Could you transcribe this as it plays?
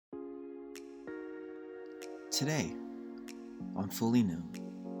Today, on Fully Known,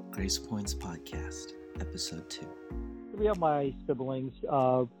 Grace Points Podcast, Episode 2. Three of my siblings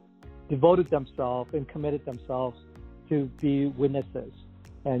devoted themselves and committed themselves to be witnesses.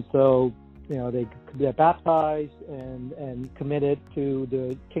 And so, they got baptized and committed to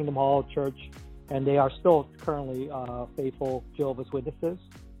the Kingdom Hall Church, and they are still currently faithful Jehovah's Witnesses.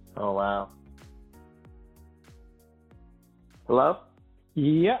 Oh, wow. Hello?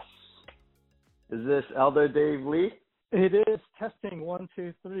 Yes. Is this Elder Dave Lee? It is. Testing 1,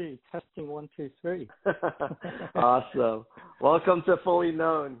 2, 3. Testing 1, 2, 3. Awesome. Welcome to Fully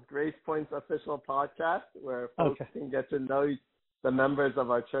Known, Grace Point's official podcast, where folks can get to know the members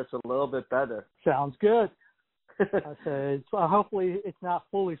of our church a little bit better. Sounds good. I said, hopefully it's not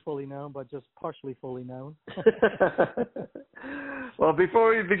fully known, but just partially fully known. Well,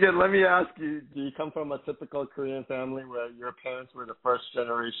 before we begin, let me ask you, do you come from a typical Korean family where your parents were the first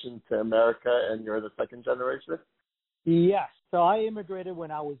generation to America and you're the second generation? Yes. So I immigrated when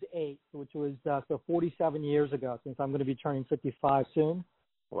I was 8, which was 47 years ago, since I'm going to be turning 55 soon.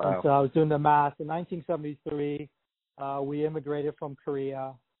 Wow. And so I was doing the math. In 1973, we immigrated from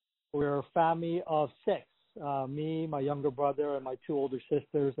Korea. We were a family of 6. Me, my younger brother, and my 2 older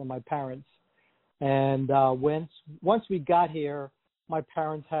sisters, and my parents. And once we got here, my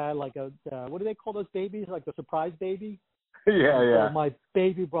parents had like what do they call those babies? Like a surprise baby? Yeah. So my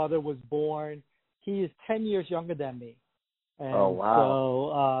baby brother was born. He is 10 years younger than me. And oh,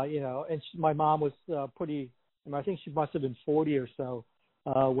 wow. So, and my mom was I think she must have been 40 or so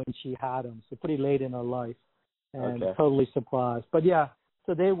when she had him. So pretty late in her life. And totally surprised. But yeah,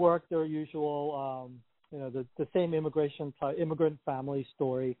 so they worked their usual, the same immigrant family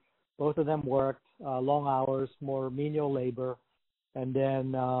story. Both of them worked long hours, more menial labor. And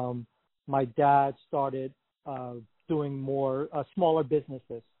then my dad started doing more smaller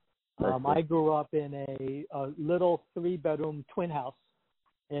businesses. I grew up in a little 3-bedroom twin house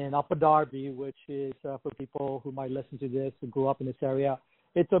in Upper Darby, which is, for people who might listen to this, who grew up in this area,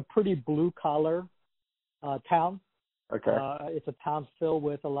 it's a pretty blue-collar town. Okay. It's a town filled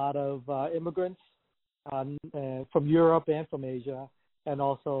with a lot of immigrants from Europe and from Asia, and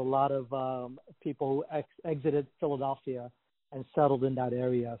also a lot of people who exited Philadelphia and settled in that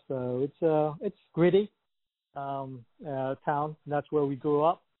area. So it's gritty town. That's where we grew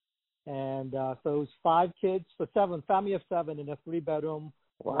up. And so it was 5 kids, so family of 7 in a 3-bedroom,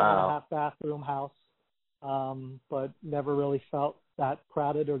 1.5 bathroom house. But never really felt that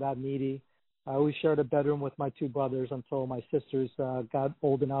crowded or that needy. I always shared a bedroom with my 2 brothers until my sisters got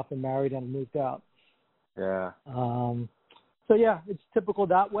old enough and married and moved out. Yeah. So yeah, it's typical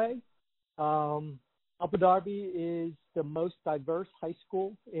that way. Upper Darby is the most diverse high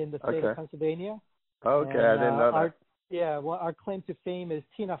school in the state of Pennsylvania. Okay, and, I didn't know that. Our claim to fame is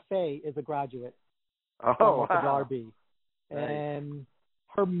Tina Fey is a graduate from Upper Darby. Nice. And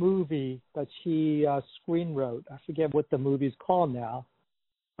her movie that she screen wrote, I forget what the movie's called now.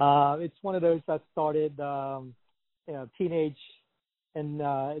 It's one of those that started, teenage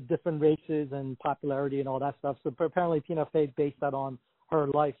and different races and popularity and all that stuff. So apparently Tina Fey based that on her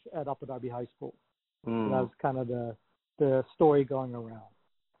life at Upper Darby High School. So that was kind of the story going around.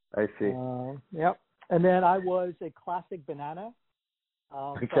 I see. Yep. And then I was a classic banana. So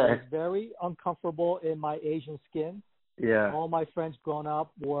I was very uncomfortable in my Asian skin. Yeah. All my friends growing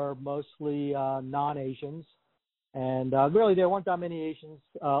up were mostly non-Asians. And really, there weren't that many Asians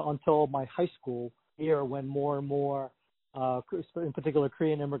until my high school year, when more and more, in particular,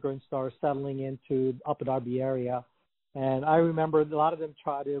 Korean immigrants started settling into the Upper Darby area. And I remember a lot of them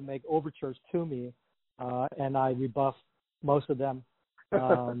tried to make overtures to me, and I rebuffed most of them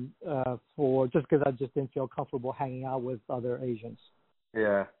because I just didn't feel comfortable hanging out with other Asians.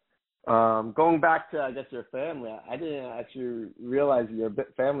 Yeah. Going back to, I guess, your family, I didn't actually realize your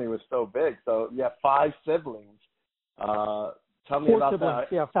family was so big. So you have 5 siblings. Tell me 4 about siblings,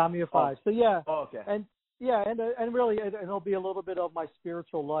 that. Yeah, family of 5. So yeah. Oh, okay. And really, and it'll be a little bit of my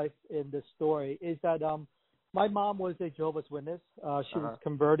spiritual life in this story, is that my mom was a Jehovah's Witness. She was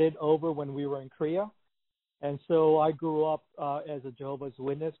converted over when we were in Korea. And so I grew up as a Jehovah's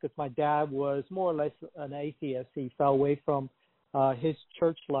Witness because my dad was more or less an atheist. He fell away from his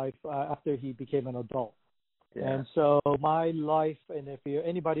church life after he became an adult. Yeah. And so my life, and if you're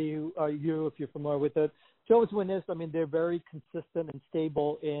familiar with it, Jehovah's Witness, I mean, they're very consistent and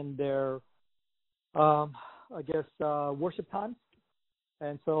stable in their, worship times.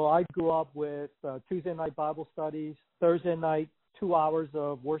 And so I grew up with Tuesday night Bible studies, Thursday night 2 hours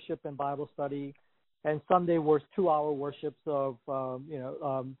of worship and Bible study, and Sunday was 2-hour worships of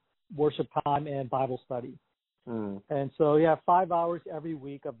worship time and Bible study. And so, 5 hours every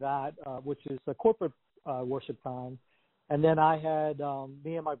week of that, which is a corporate worship time. And then I had,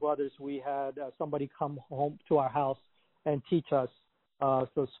 me and my brothers, we had somebody come home to our house and teach us,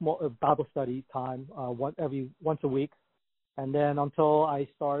 so small Bible study time once a week. And then until I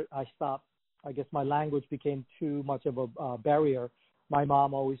stopped, I guess my language became too much of a barrier. My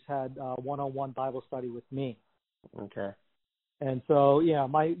mom always had one-on-one Bible study with me. Okay. And so,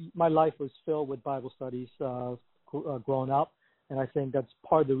 my life was filled with Bible studies growing up. And I think that's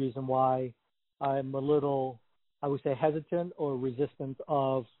part of the reason why I'm a little, I would say, hesitant or resistant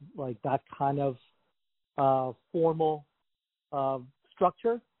of like that kind of formal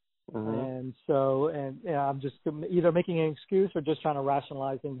structure. And so, I'm just either making an excuse or just trying to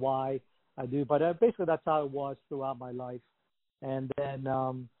rationalizing why I do. But basically, that's how it was throughout my life. And then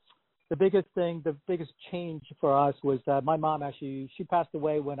the biggest change for us was that my mom she passed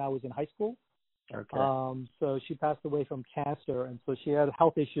away when I was in high school. Okay. So she passed away from cancer, and so she had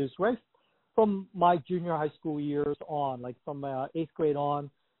health issues right from my junior high school years on, like from 8th grade on.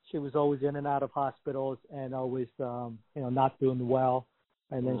 She was always in and out of hospitals and always, not doing well.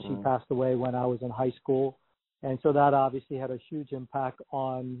 And then she passed away when I was in high school. And so that obviously had a huge impact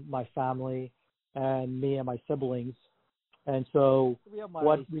on my family and me and my siblings. And so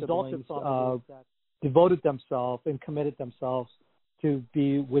what resulted from it is that devoted themselves and committed themselves to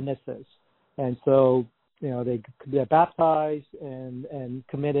be witnesses. And so, they're baptized and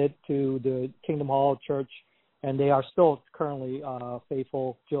committed to the Kingdom Hall Church, and they are still currently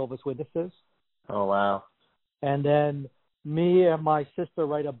faithful Jehovah's Witnesses. Oh, wow. And then me and my sister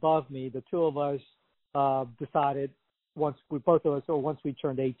right above me, the two of us decided once we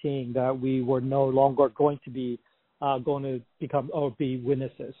turned 18 that we were no longer going to become or be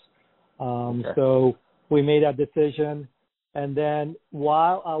witnesses. So we made that decision. And then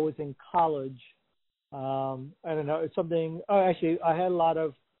while I was in college, I don't know, it's something, actually I had a lot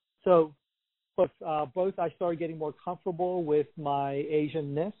of, both I started getting more comfortable with my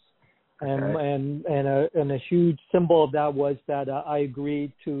Asianness. And a huge symbol of that was that I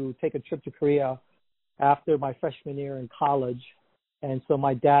agreed to take a trip to Korea after my freshman year in college. And so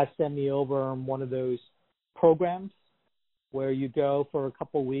my dad sent me over on one of those programs where you go for a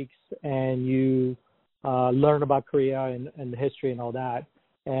couple of weeks and you learn about Korea and the history and all that.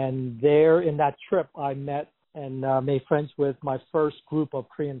 And there in that trip, I met and made friends with my first group of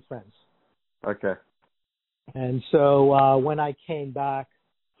Korean friends. Okay. And so when I came back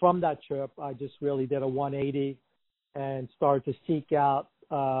from that trip, I just really did a 180 and started to seek out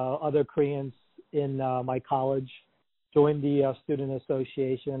other Koreans in my college, joined the student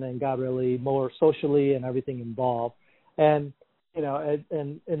association, and got really more socially and everything involved. And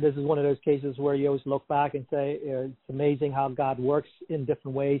and this is one of those cases where you always look back and say it's amazing how God works in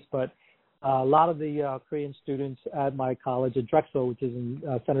different ways. But a lot of the Korean students at my college at Drexel, which is in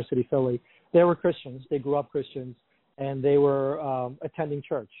Center City, Philly, they were Christians. They grew up Christians, and they were attending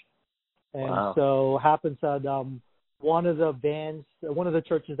church. And so happens that one of the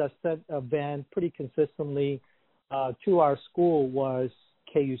churches that sent a van pretty consistently to our school was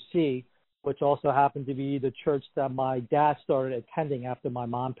KUC, which also happened to be the church that my dad started attending after my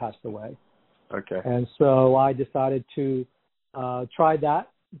mom passed away. Okay. And so I decided to try that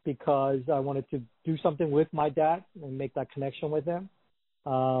because I wanted to do something with my dad and make that connection with him.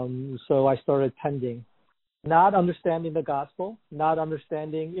 So I started attending, not understanding the gospel, not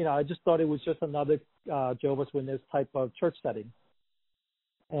understanding, I just thought it was just another Jehovah's Witness type of church setting.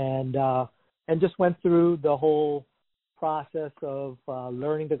 And just went through the whole process of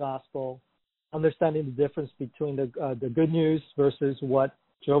learning the gospel, understanding the difference between the good news versus what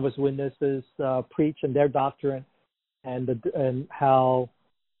Jehovah's Witnesses preach and their doctrine, and how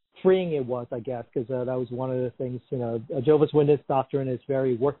freeing it was, I guess, because that was one of the things. A Jehovah's Witness doctrine is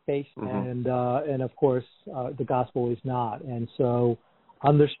very work-based, and of course the gospel is not. And so,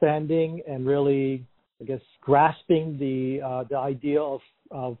 understanding and really, I guess, grasping the idea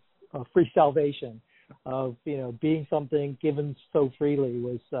of free salvation, of being something given so freely,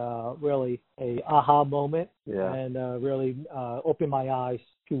 was really a aha moment, and really opened my eyes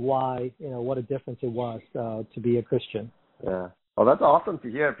to why what a difference it was to be a Christian. Yeah. Well, that's awesome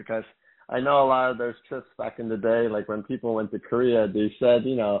to hear, because I know a lot of those trips back in the day, like when people went to Korea, they said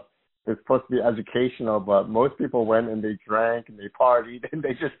it's supposed to be educational, but most people went and they drank and they partied and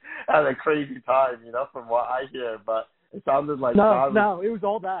they just had a crazy time, from what I hear. But it sounded like no, it was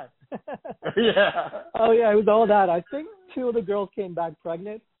all that. Yeah. Oh yeah, it was all that. I think 2 of the girls came back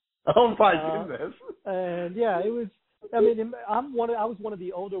pregnant. Oh my goodness. And yeah, it was. I mean, I was one of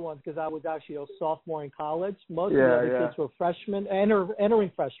the older ones because I was actually a sophomore in college. Most of the other kids were freshmen,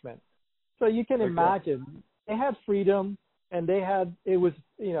 entering freshmen. So you can imagine they had freedom, and it was,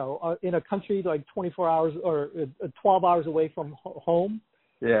 in a country like 24 hours or 12 hours away from home.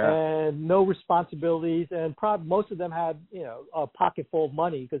 Yeah. And no responsibilities, and probably most of them had, a pocket full of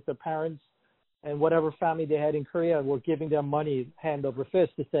money because their parents and whatever family they had in Korea were giving them money hand over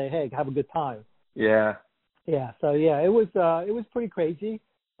fist to say, hey, have a good time. Yeah. Yeah. So yeah, it was pretty crazy.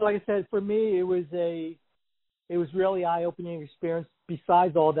 Like I said, for me, it was really eye-opening experience.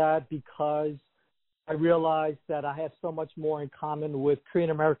 Besides all that, because I realized that I had so much more in common with Korean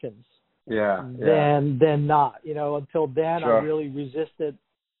Americans. Yeah. Than not. Until then, Sure. I really resisted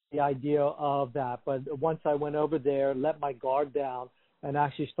the idea of that. But once I went over there, let my guard down, and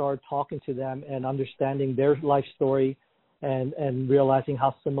actually started talking to them and understanding their life story and realizing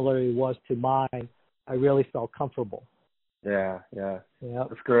how similar it was to mine, I really felt comfortable. Yeah. Yeah.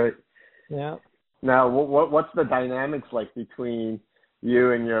 That's great. Yeah. Now, what's the dynamics like between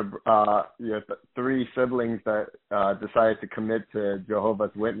you and your three siblings that decided to commit to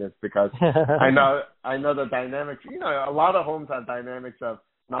Jehovah's Witness? Because I know the dynamics. A lot of homes have dynamics of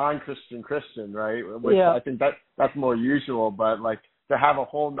non-Christian Christian, right? Which I think that's more usual. But like to have a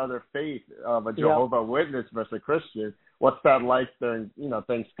whole other faith of a Jehovah's Witness versus a Christian, what's that like during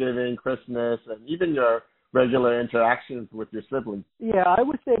Thanksgiving, Christmas, and even your regular interactions with your siblings? Yeah, I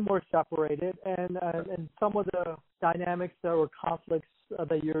would say more separated, and some of the dynamics or conflicts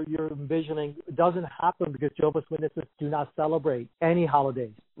that you're envisioning doesn't happen because Jehovah's Witnesses do not celebrate any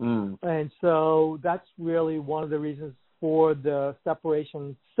holidays, and so that's really one of the reasons for the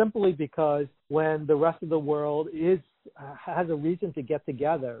separation. Simply because when the rest of the world has a reason to get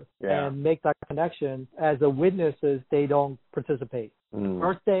together and make that connection, as the witnesses, they don't participate.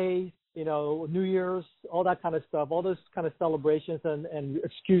 Birthdays, New Year's, all that kind of stuff, all those kind of celebrations and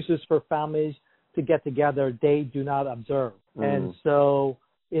excuses for families to get together, they do not observe. And so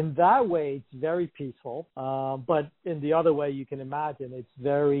in that way, it's very peaceful. But in the other way, you can imagine it's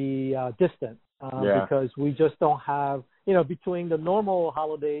very distant because we just don't have, between the normal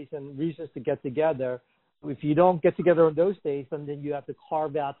holidays and reasons to get together, if you don't get together on those days, then you have to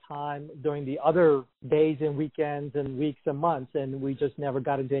carve out time during the other days and weekends and weeks and months, and we just never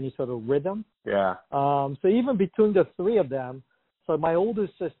got into any sort of rhythm. Yeah. So even between the three of them, so my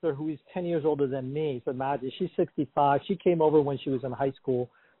oldest sister, who is 10 years older than me, so imagine, she's 65. She came over when she was in high school,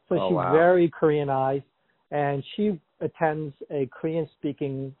 so she's very Koreanized, and she attends a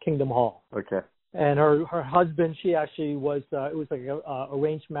Korean-speaking Kingdom Hall. Okay. And her husband, she actually was, it was like an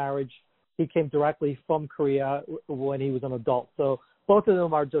arranged marriage. He came directly from Korea when he was an adult. So both of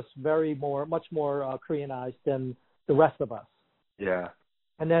them are just much more Koreanized than the rest of us. Yeah.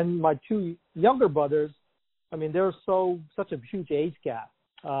 And then my two younger brothers, there's such a huge age gap.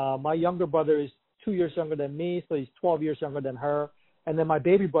 My younger brother is 2 years younger than me, so he's 12 years younger than her. And then my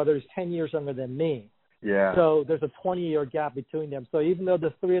baby brother is 10 years younger than me. Yeah. So there's a 20-year gap between them. So even though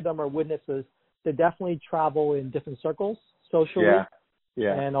the three of them are witnesses, they definitely travel in different circles socially.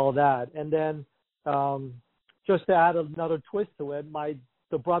 Yeah. And all that. And then just to add another twist to it,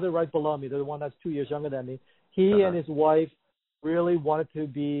 the brother right below me, the one that's 2 years younger than me, he and his wife really wanted to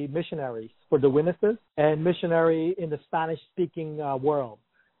be missionaries for the witnesses and missionary in the Spanish-speaking world.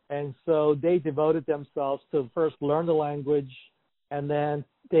 And so they devoted themselves to first learn the language, and then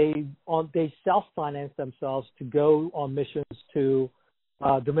they self-financed themselves to go on missions to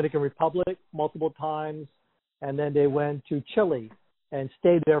Dominican Republic multiple times, and then they went to Chile and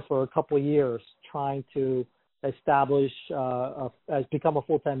stayed there for a couple of years trying to establish, become a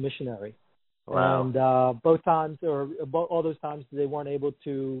full-time missionary. Wow. And all those times they weren't able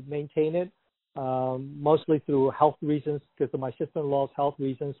to maintain it, mostly through health reasons, because of my sister-in-law's health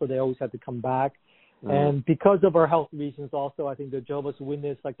reasons, so they always had to come back. And because of our health reasons also, I think the Jehovah's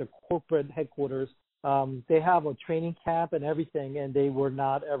Witness, like the corporate headquarters, they have a training camp and everything, and they were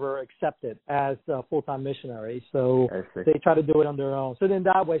not ever accepted as full-time missionaries. So they try to do it on their own. So then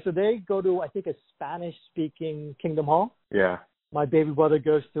that way, so they go to, I think, a Spanish-speaking Kingdom Hall. Yeah. My baby brother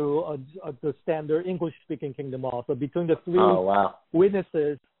goes to the standard English-speaking Kingdom Hall. So between the three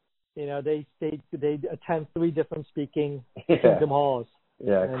witnesses, they attend three different speaking Kingdom Halls.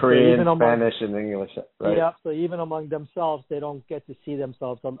 Yeah, and Korean, Spanish, and English, right? Yeah, so even among themselves, they don't get to see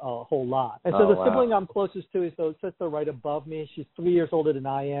themselves a whole lot. And so the sibling I'm closest to is the sister right above me. She's 3 years older than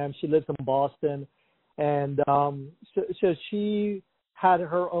I am. She lives in Boston. And so she had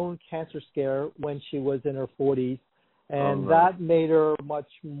her own cancer scare when she was in her 40s. And that made her much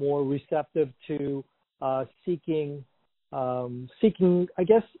more receptive to seeking, I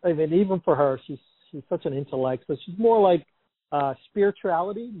guess, even for her, she's such an intellect. So she's more like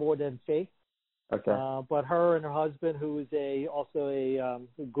spirituality more than faith. Okay. But her and her husband, who is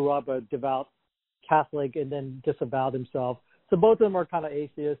who grew up a devout Catholic and then disavow themselves. So both of them are kind of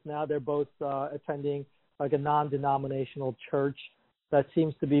atheists now. They're both attending like a non-denominational church that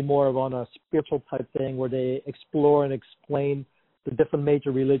seems to be more of on a spiritual type thing where they explore and explain the different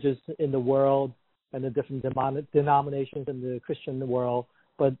major religions in the world and the different denominations in the Christian world,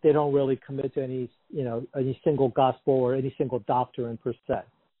 but they don't really commit to any single gospel or any single doctrine per se.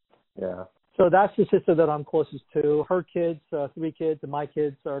 Yeah. So that's the sister that I'm closest to. Her kids, 3 kids, and my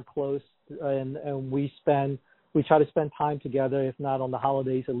kids are close, and we try to spend time together, if not on the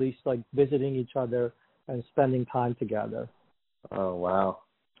holidays, at least like visiting each other and spending time together. Oh, wow.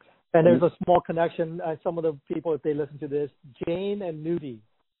 And there's a small connection. Some of the people, if they listen to this, Jane and Nudie.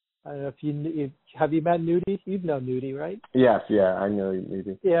 I don't know have you met Nudie? You've known Nudie, right? Yes, yeah, I know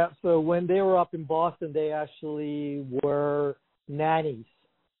Nudie. Yeah, so when they were up in Boston, they actually were nannies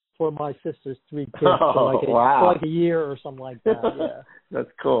for my sister's 3 kids for like a year or something like that. Yeah. That's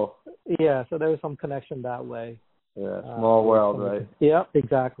cool. Yeah, so there was some connection that way. Yeah, small world, right? Yeah,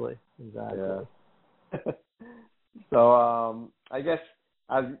 exactly. Yeah. So I guess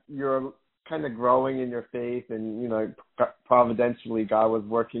as you're kind of growing in your faith and, providentially God was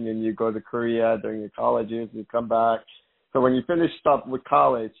working and you go to Korea during your college years, you come back. So when you finished up with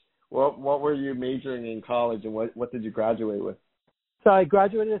college, what were you majoring in college and what did you graduate with? So I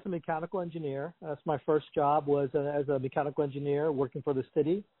graduated as a mechanical engineer. That's my first job was as a mechanical engineer working for the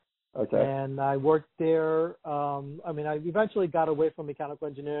city. Okay. And I worked there. I eventually got away from mechanical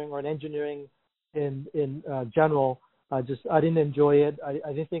engineering or engineering in general. I didn't enjoy it.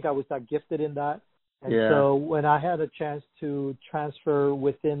 I didn't think I was that gifted in that. And so when I had a chance to transfer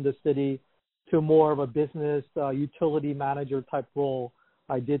within the city to more of a business utility manager type role,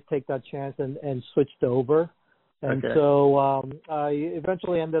 I did take that chance and switched over. And so I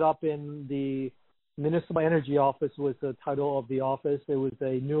eventually ended up in the Municipal Energy Office was the title of the office. It was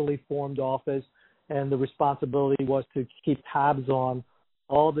a newly formed office, and the responsibility was to keep tabs on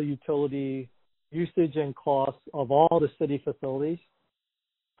all the utility usage and costs of all the city facilities.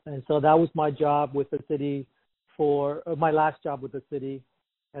 And so that was my job with the city my last job with the city.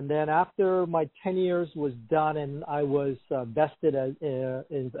 And then after my 10 years was done and I was vested as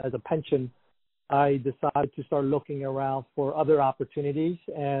a pension, I decided to start looking around for other opportunities.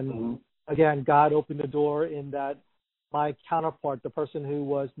 And again, God opened the door in that my counterpart, the person who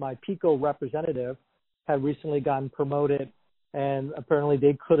was my PICO representative, had recently gotten promoted, and apparently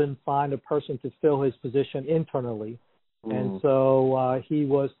they couldn't find a person to fill his position internally. And so he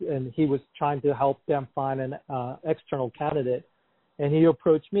was trying to help them find an external candidate. And he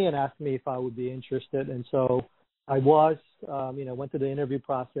approached me and asked me if I would be interested. And so I went through the interview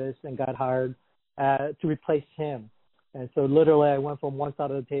process and got hired to replace him. And so literally I went from one side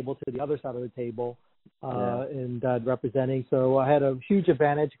of the table to the other side of the table in representing. So I had a huge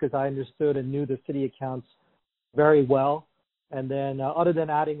advantage because I understood and knew the city accounts very well. And then other than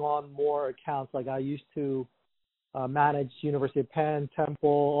adding on more accounts, like I used to manage University of Penn, Temple,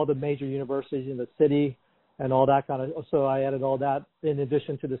 all the major universities in the city and all that kind of. So I added all that in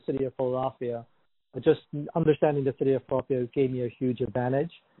addition to the city of Philadelphia. But just understanding the city of Philadelphia gave me a huge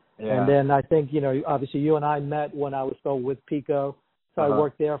advantage. Yeah. And then I think, obviously you and I met when I was still with PICO. So I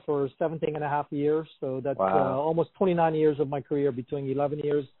worked there for 17 and a half years. So that's almost 29 years of my career, between 11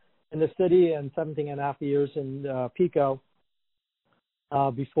 years in the city and 17 and a half years in PICO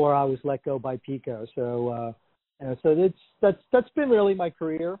before I was let go by PICO. So that's been really my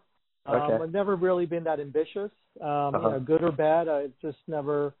career. I've never really been that ambitious, good or bad. I just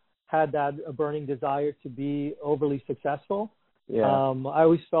never had that burning desire to be overly successful. Yeah. I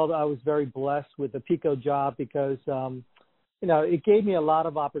always felt I was very blessed with the PICO job because, it gave me a lot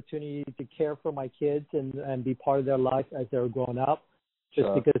of opportunity to care for my kids and be part of their life as they were growing up, just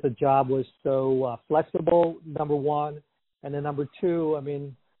because the job was so flexible, number one. And then number two,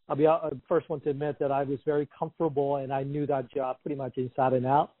 I'll be the first one to admit that I was very comfortable and I knew that job pretty much inside and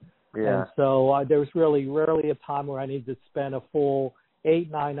out. Yeah. And so there was really rarely a time where I needed to spend a full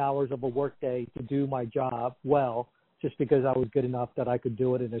 8-9 hours of a workday to do my job well, just because I was good enough that I could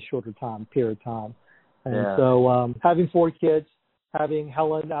do it in a shorter period of time. And so having 4 kids, having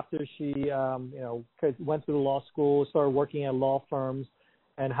Helen after she, went through law school, started working at law firms,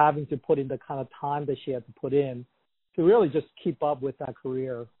 and having to put in the kind of time that she had to put in to really just keep up with that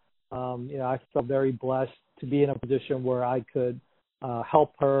career. I felt very blessed to be in a position where I could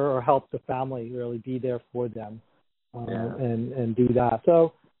help her or help the family, really be there for them and do that.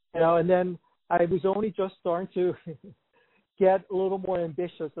 So, and then I was only just starting to get a little more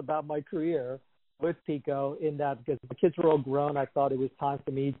ambitious about my career with PICO in that because the kids were all grown. I thought it was time for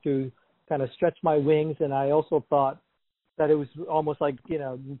me to kind of stretch my wings. And I also thought that it was almost like,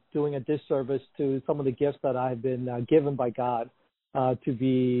 doing a disservice to some of the gifts that I've been given by God, to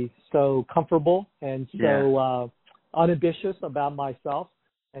be so comfortable and so unambitious about myself.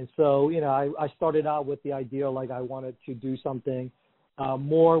 And so, I started out with the idea like I wanted to do something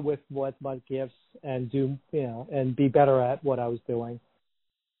more with what my gifts and do, and be better at what I was doing.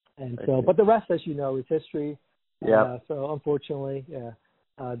 And so, but the rest, as you know, is history. Yeah. So unfortunately,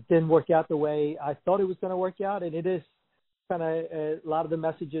 didn't work out the way I thought it was going to work out. And it is kind of a lot of the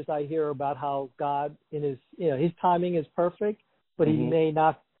messages I hear about how God in his, his timing is perfect, but he may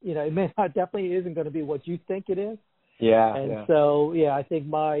not, it may not, definitely isn't going to be what you think it is. Yeah. And so, I think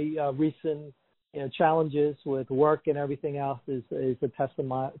my recent, challenges with work and everything else is a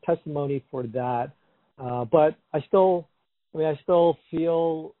testimony for that. But I still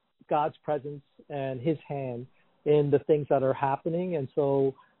feel God's presence and his hand in the things that are happening. And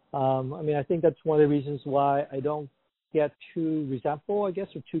so, I think that's one of the reasons why I don't get too resentful, I guess,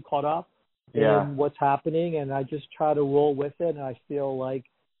 or too caught up in what's happening. And I just try to roll with it. And I feel like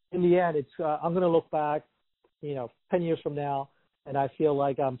in the end, it's, I'm going to look back, 10 years from now, and I feel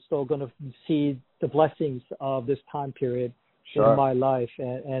like I'm still going to see the blessings of this time period in my life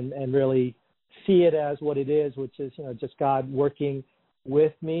and really see it as what it is, which is, just God working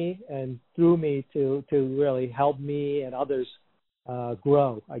with me and through me to really help me and others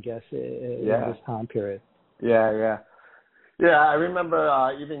grow, I guess, in this time period. Yeah, I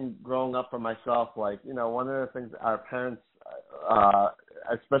remember even growing up for myself, like, one of the things our parents,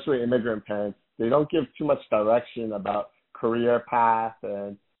 especially immigrant parents, they don't give too much direction about career path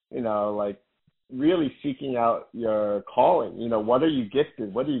and, like really seeking out your calling. What are you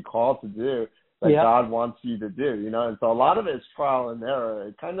gifted? What are you called to do that God wants you to do? And so a lot of it is trial and error.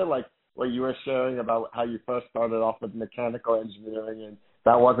 It's kind of like what you were sharing about how you first started off with mechanical engineering and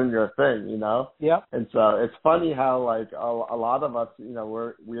that wasn't your thing, Yeah. And so it's funny how like a lot of us,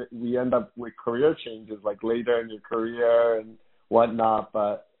 we end up with career changes like later in your career and whatnot.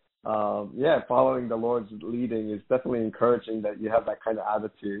 But following the Lord's leading is definitely encouraging that you have that kind of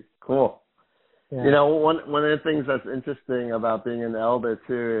attitude. Cool. Yeah. One of the things that's interesting about being an elder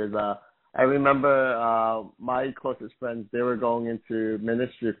too is I remember my closest friends, they were going into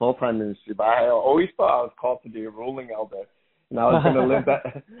ministry, full-time ministry, but I always thought I was called to be a ruling elder. And I was going to live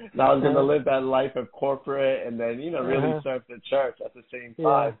that. And I was going to live that life of corporate, and then really serve the church at the same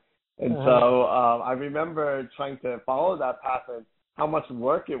time. And so I remember trying to follow that path and how much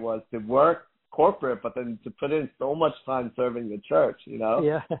work it was to work corporate, but then to put in so much time serving the church.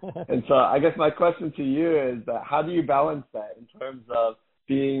 Yeah. And so I guess my question to you is that how do you balance that in terms of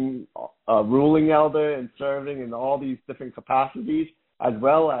being a ruling elder and serving in all these different capacities, as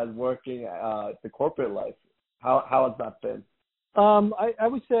well as working the corporate life? How has that been? I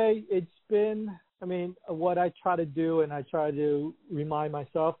would say it's been, what I try to do, and I try to remind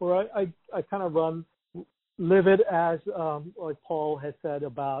myself, or I kind of live it as, like Paul has said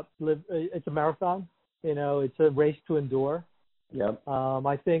about, it's a marathon, it's a race to endure. Yep.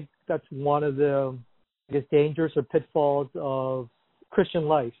 I think that's one of the, dangers or pitfalls of Christian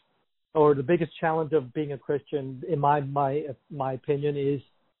life, or the biggest challenge of being a Christian, in my opinion, is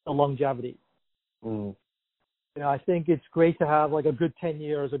the longevity. I think it's great to have like a good 10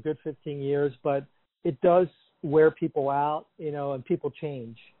 years, a good 15 years, but it does wear people out, and people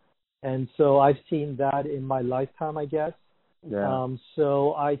change. And so I've seen that in my lifetime, I guess. Yeah.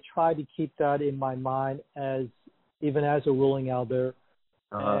 So I try to keep that in my mind even as a ruling elder.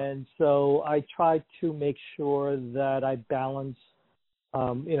 And so I try to make sure that I balance,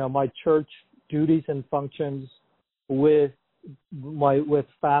 my church duties and functions with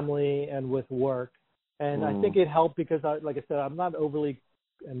family and with work. And I think it helped because, like I said, I'm not overly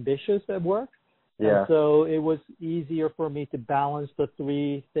ambitious at work. Yeah. And so it was easier for me to balance the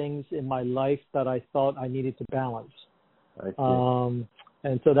three things in my life that I thought I needed to balance. I see.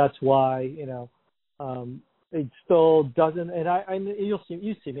 And so that's why, it still doesn't. And you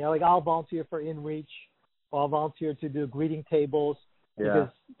see me. I'll volunteer for InReach. I'll volunteer to do greeting tables. Because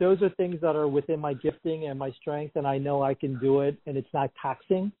those are things that are within my gifting and my strength, and I know I can do it, and it's not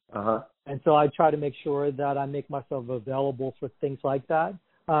taxing. And so I try to make sure that I make myself available for things like that.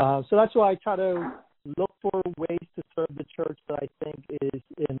 So that's why I try to look for ways to serve the church that I think is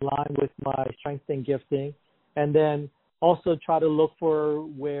in line with my strength and gifting, and then also try to look for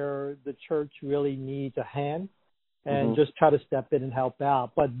where the church really needs a hand and just try to step in and help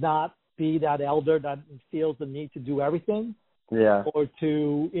out, but not be that elder that feels the need to do everything. Yeah. Or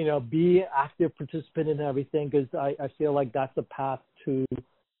to, be active participant in everything, because I feel like that's a path to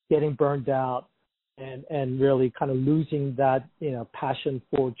getting burned out and really kind of losing that, passion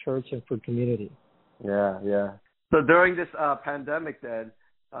for church and for community. Yeah. So during this pandemic, then,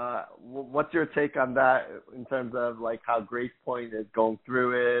 what's your take on that in terms of like how Grace Point is going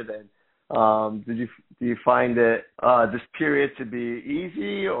through it, and do you find it this period to be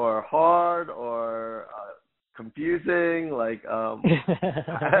easy or hard or confusing? Like all of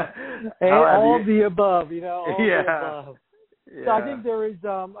the above, all the above. Yeah. So I think there is.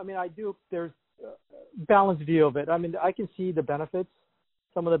 There's a balanced view of it. I mean, I can see the benefits.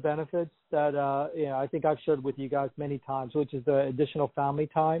 Some of the benefits that I think I've shared with you guys many times, which is the additional family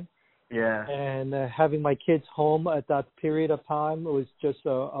time. Yeah. And having my kids home at that period of time was just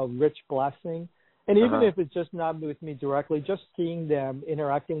a rich blessing. And even if it's just not with me directly, just seeing them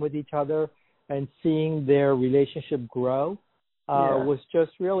interacting with each other and seeing their relationship grow was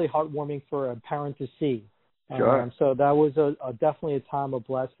just really heartwarming for a parent to see. Sure. So that was definitely a time of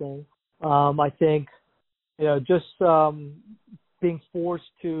blessing. I think, just being forced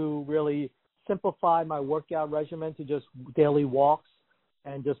to really simplify my workout regimen to just daily walks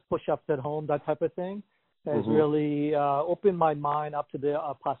and just push-ups at home, that type of thing, has really opened my mind up to the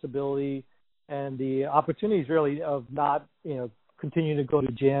possibility and the opportunities really of not, continuing to go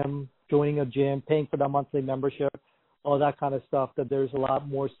to gym, joining a gym, paying for that monthly membership, all that kind of stuff, that there's a lot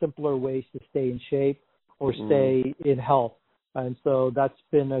more simpler ways to stay in shape or stay in health. And so that's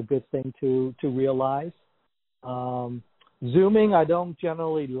been a good thing to realize. Zooming, I don't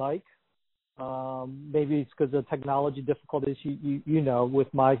generally like. Maybe it's because of technology difficulties,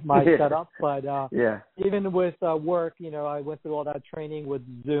 with my setup. But even with work, I went through all that training with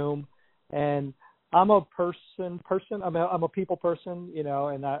Zoom, and I'm a I'm a people person,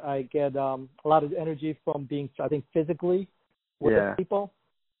 and I get a lot of energy from being, I think, physically with people.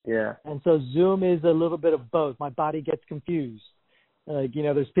 Yeah. And so Zoom is a little bit of both. My body gets confused.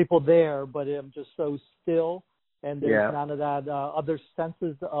 There's people there, but I'm just so still. And there's none of that other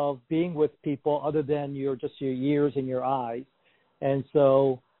senses of being with people other than your ears and your eyes. And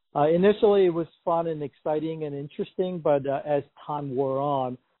so initially it was fun and exciting and interesting, but as time wore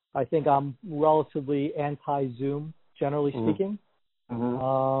on, I think I'm relatively anti-Zoom, generally speaking.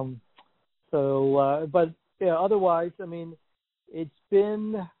 Otherwise, I mean, it's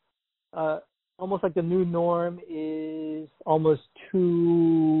been almost like the new norm is almost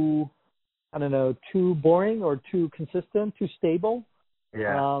too boring or too consistent, too stable.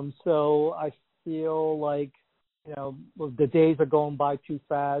 Yeah. So I feel like, the days are going by too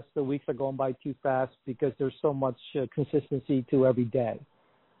fast, the weeks are going by too fast because there's so much consistency to every day.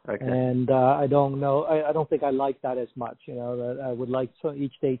 Okay. And I don't know, I don't think I like that as much, that I would like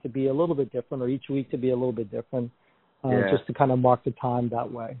each day to be a little bit different or each week to be a little bit different, just to kind of mark the time that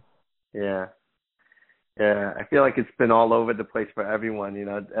way. Yeah. Yeah, I feel like it's been all over the place for everyone.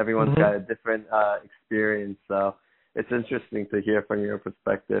 Everyone's got a different experience, so it's interesting to hear from your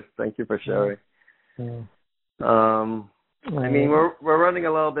perspective. Thank you for sharing. I mean, we're running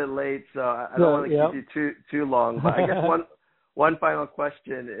a little bit late, so I don't want to keep you too long. But I guess one final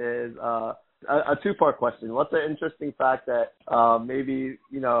question is a two-part question. What's an interesting fact that maybe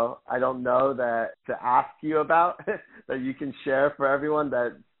I don't know that to ask you about that you can share for everyone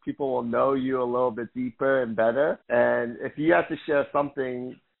that people will know you a little bit deeper and better? And if you had to share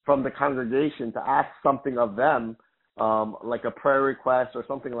something from the congregation, to ask something of them, like a prayer request or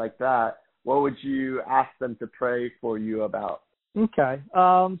something like that, what would you ask them to pray for you about? Okay.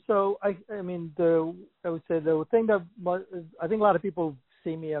 So I would say the thing that I think a lot of people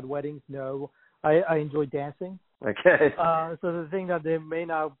see me at weddings know I enjoy dancing. Okay. So the thing that they may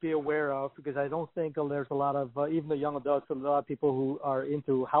not be aware of, because I don't think there's a lot of, even the young adults, a lot of people who are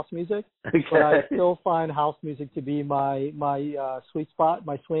into house music. Okay. But I still find house music to be my sweet spot,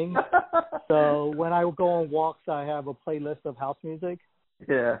 my swing. So when I go on walks, I have a playlist of house music.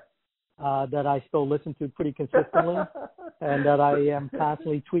 Yeah. That I still listen to pretty consistently, and that I am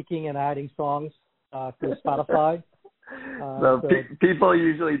constantly tweaking and adding songs through Spotify. People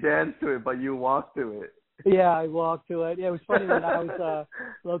usually dance to it, but you walk to it. Yeah, I walk to it. Yeah, it was funny when I was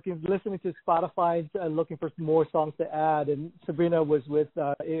listening to Spotify and looking for more songs to add, and Sabrina was with,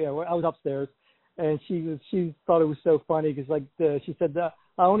 I was upstairs, and she thought it was so funny because she said,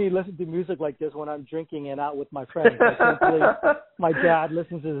 I only listen to music like this when I'm drinking and out with my friends. My dad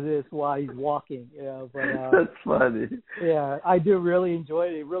listens to this while he's walking. But that's funny. Yeah, I do really enjoy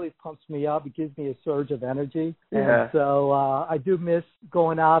it. It really pumps me up. It gives me a surge of energy. Yeah. And so I do miss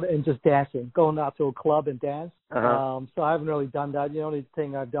going out and just dancing, going out to a club and dance. So I haven't really done that. The only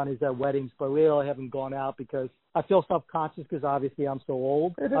thing I've done is at weddings, but we really haven't gone out because I feel self-conscious because obviously I'm so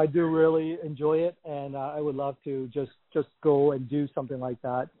old. I do really enjoy it, and I would love to just go and do something like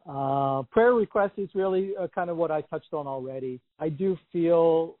that. Prayer request is really kind of what I touched on already. I do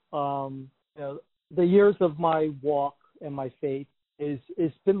feel, the years of my walk and my faith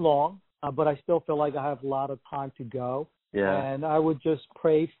it's been long, but I still feel like I have a lot of time to go. Yeah. And I would just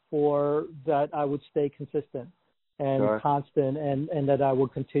pray for that I would stay consistent and constant, and that I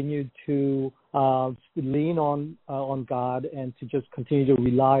would continue to lean on God and to just continue to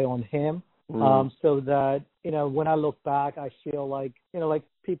rely on Him. So that, when I look back, I feel like, like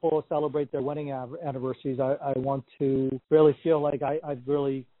people celebrate their wedding anniversaries. I want to really feel like I've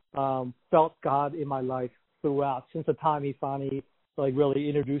really felt God in my life throughout, since the time He finally really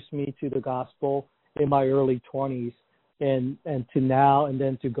introduced me to the gospel in my early 20s, and to now, and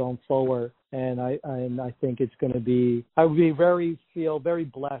then to going forward. And I think it's going to be, I would be feel very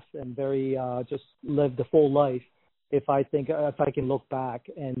blessed and very just live the full life if I can look back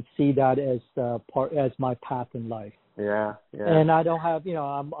and see that as my path in life. Yeah. And I don't have,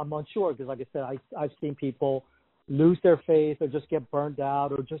 I'm unsure, because like I said, I've seen people lose their faith or just get burned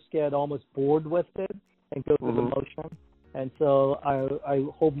out or just get almost bored with it and go through the motion. And so I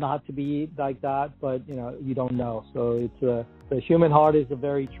hope not to be like that, but you don't know. So the human heart is a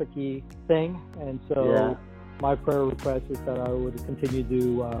very tricky thing, and so my prayer request is that I would continue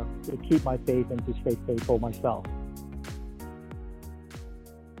to keep my faith and to stay faithful myself.